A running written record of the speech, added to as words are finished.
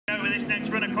with this next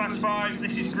run of Class 5s.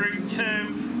 This is Group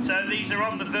 2, so these are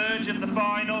on the verge of the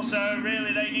final, so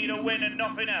really they need a win and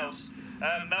nothing else.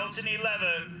 Melton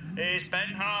 11 is Ben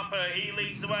Harper. He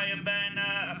leads the way, and Ben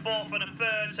a fourth and a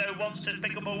third, so wants to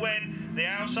pick up a win. The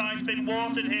outside's been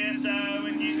watered here, so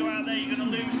if you go out there, you're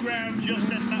going to lose ground, just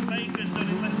as Matt Baker's done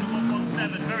in less than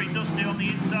 117. Very dusty on the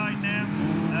inside now.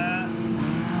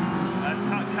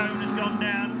 Cone has gone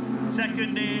down.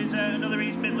 Second is another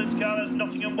East Midlands car, that's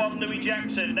Nottingham 1, Louis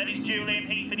Jackson. Then it's Julian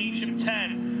Heath and Evesham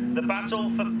 10. The battle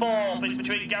for fourth is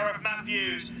between Gareth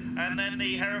Matthews and then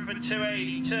the Hereford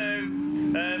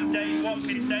 282. Dave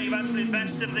Watkins. Dave actually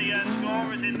best of the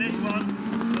scorers in this one,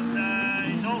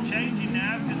 but it's all changing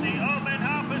now because Ben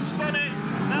Harper's spun it.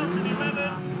 Melton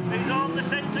 11 is on the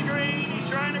centre green. He's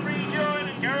trying to rejoin,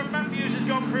 and Gareth Matthews has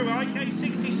gone through. IK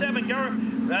 67. Gareth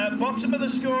bottom of the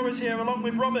scorers here, along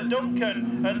with Robert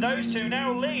Duncan, and those two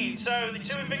now lead. So the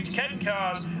two Invicta Kent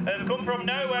cars have come from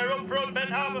nowhere up front. Ben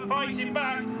Harper fighting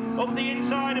back up the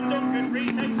inside of Duncan,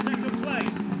 retakes second place.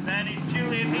 Then it's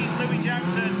Julian Heath, Louis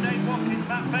Jackson, Dave Watkins,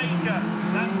 Matt Baker.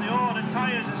 That's the order.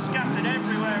 Tyres are scattered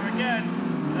everywhere again.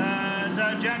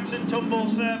 As Jackson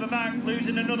tumbles further back,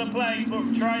 losing another place,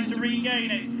 but tries to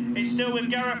regain it. It's still with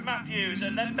Gareth Matthews,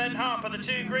 and then Ben Harper, the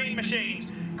two green machines,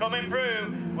 coming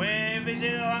through with his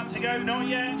inner lap to go. Not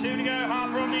yet, two to go.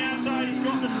 Harper on the outside, he's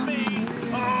got the speed.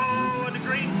 Oh, and the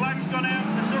green flag's gone out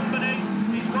to somebody.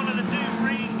 He's one of the two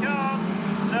green cars.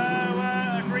 So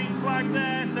a green flag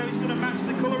there, so he's going to match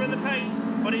the colour of the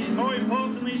paint, but more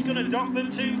importantly, he's going to dock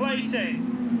them two plates in.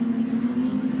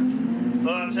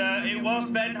 But it was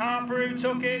Ben Harper who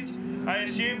took it, I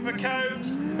assume for Combs.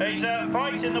 He's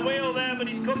fighting the wheel there, but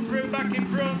he's come through back in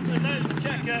front, and there's the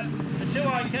checker. The two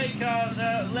IK cars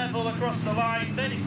level across the line. Then it's